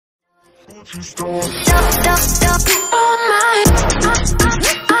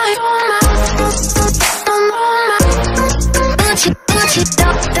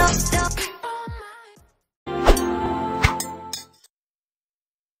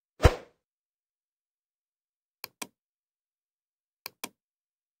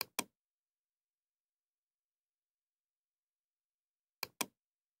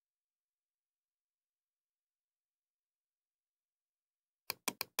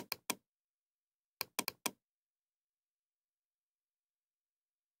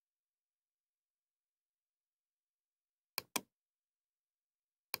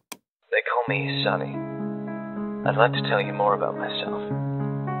They call me Sonny. I'd like to tell you more about myself,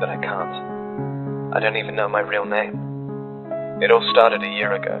 but I can't. I don't even know my real name. It all started a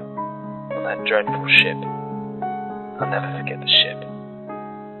year ago, on that dreadful ship. I'll never forget the ship.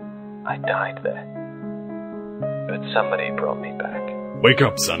 I died there, but somebody brought me back. Wake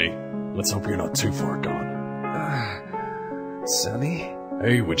up, Sonny. Let's hope you're not too far gone. Sonny?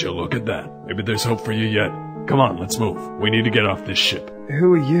 Hey, would you look at that? Maybe there's hope for you yet. Come on, let's move. We need to get off this ship.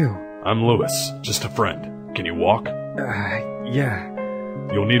 Who are you? I'm Lewis, just a friend. Can you walk? Yeah.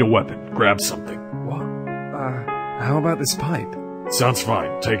 You'll need a weapon. Grab something. What? How about this pipe? Sounds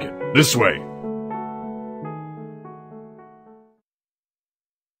fine. Take it. This way.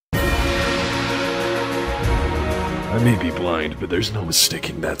 I may be blind, but there's no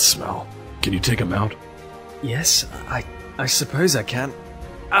mistaking that smell. Can you take him out? Yes, I suppose I can.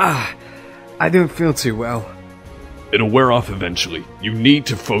 I don't feel too well. It'll wear off eventually. You need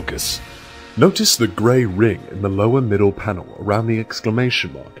to focus. Notice the grey ring in the lower middle panel around the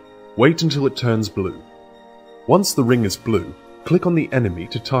exclamation mark. Wait until it turns blue. Once the ring is blue, click on the enemy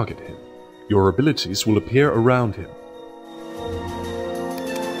to target him. Your abilities will appear around him.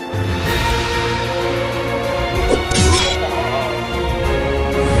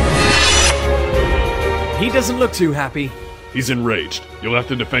 He doesn't look too happy. He's enraged. You'll have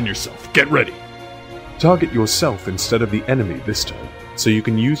to defend yourself. Get ready. Target yourself instead of the enemy this turn, so you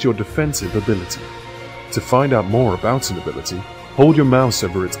can use your defensive ability. To find out more about an ability, hold your mouse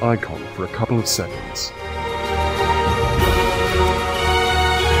over its icon for a couple of seconds.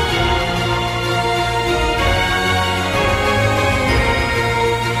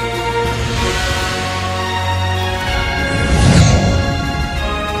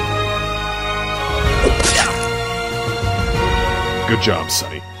 Good job,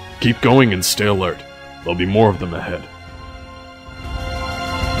 Sonny. Keep going and stay alert. There'll be more of them ahead.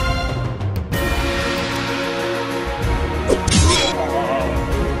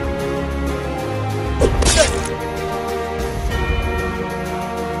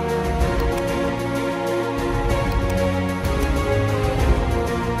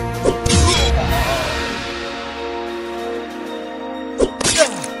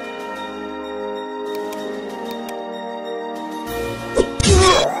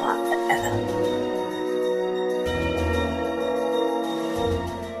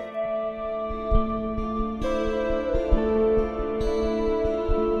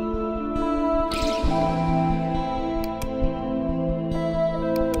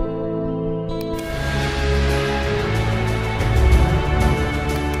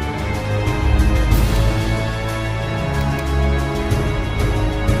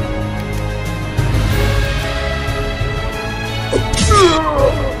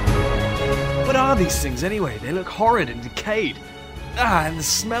 What are these things anyway? They look horrid and decayed. And the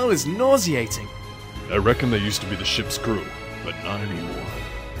smell is nauseating. I reckon they used to be the ship's crew, but not anymore.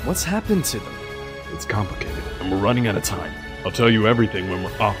 What's happened to them? It's complicated, and we're running out of time. I'll tell you everything when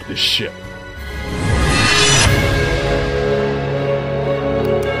we're off this ship.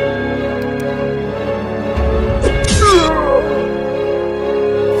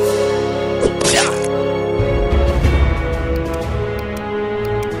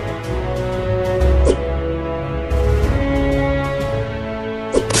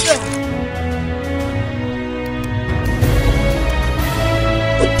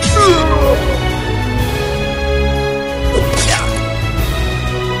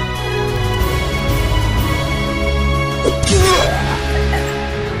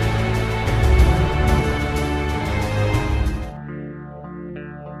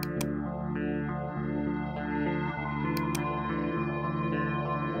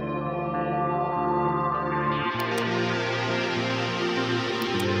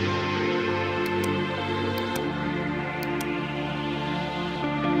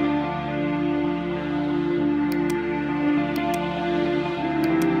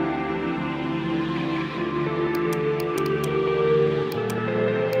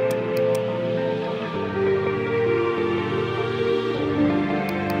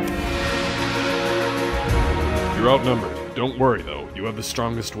 You're outnumbered. Don't worry, though. You have the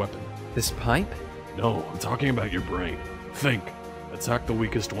strongest weapon. This pipe? No, I'm talking about your brain. Think. Attack the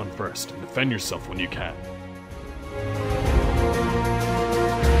weakest one first, and defend yourself when you can.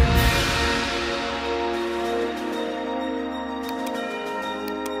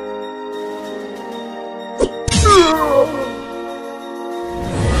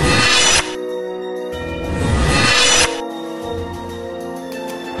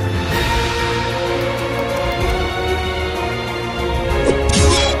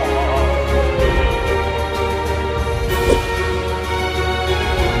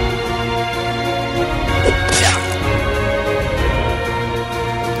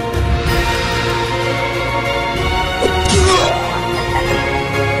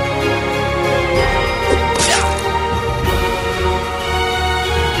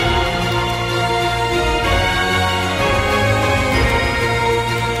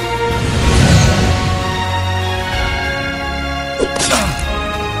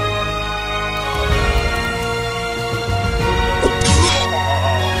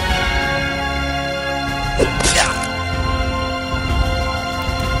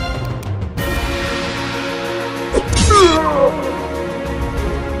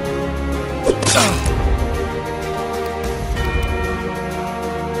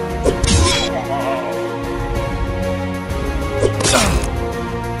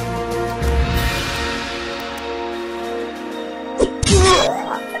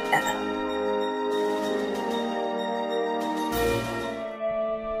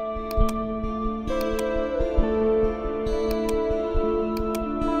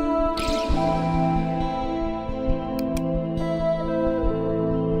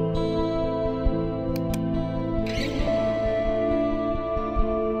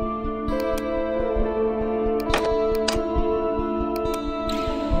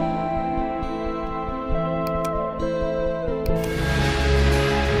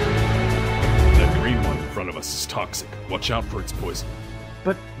 Is toxic. Watch out for its poison.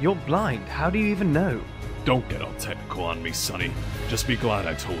 But you're blind. How do you even know? Don't get all technical on me, Sonny. Just be glad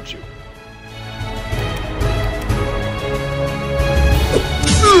I told you.